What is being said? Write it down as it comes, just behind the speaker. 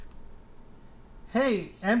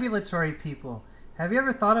Hey, ambulatory people, have you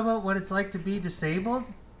ever thought about what it's like to be disabled?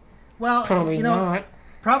 Well, Probably not.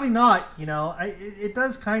 probably not. It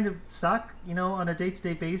does kind of suck, on a day to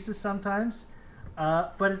day basis sometimes.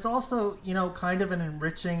 But it's also, kind of an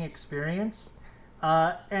enriching experience.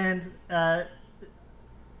 And I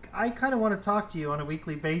kind of want to talk to you on a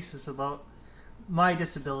weekly basis about my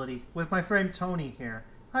disability with my friend Tony here.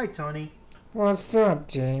 Hi, Tony. What's up,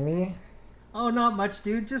 Jamie? Oh, not much,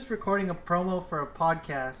 dude. Just recording a promo for a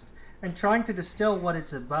podcast and trying to distill what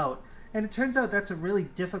it's about. And it turns out that's a really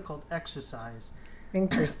difficult exercise.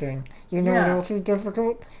 Interesting. You know what Yeah. else is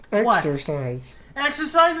difficult? What? Exercise.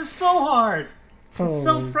 Exercise is so hard. It's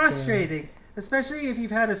so Holy frustrating. Especially if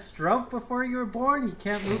you've had a stroke before you were born, you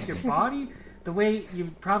can't move your body the way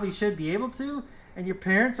you probably should be able to, and your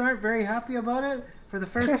parents aren't very happy about it for the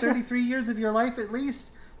first 33 years of your life at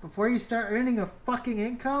least, before you start earning a fucking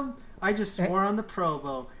income. I just swore on the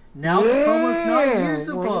promo. Now the promo's not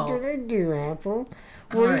usable. What are you gonna do, Apple?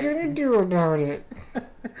 What are Alright. you gonna do about it?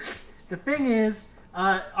 The thing is,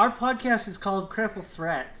 our podcast is called Cripple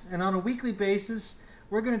Threat, and on a weekly basis,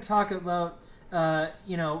 we're going to talk about,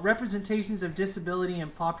 representations of disability in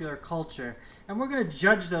popular culture, and we're going to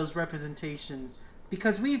judge those representations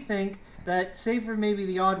because we think that, save for maybe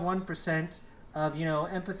the odd 1% of,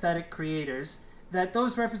 empathetic creators, that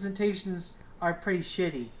those representations are pretty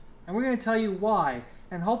shitty, and we're going to tell you why,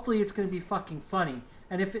 and hopefully it's going to be fucking funny.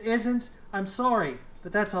 And if it isn't, I'm sorry,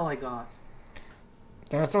 but that's all I got.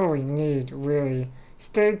 That's all we need, really.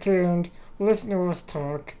 Stay tuned. Listen to us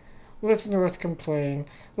talk. Listen to us complain.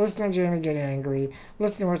 Listen to Jamie get angry.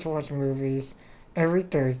 Listen to us watch movies every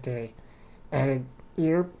Thursday at a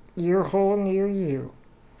ear hole near you.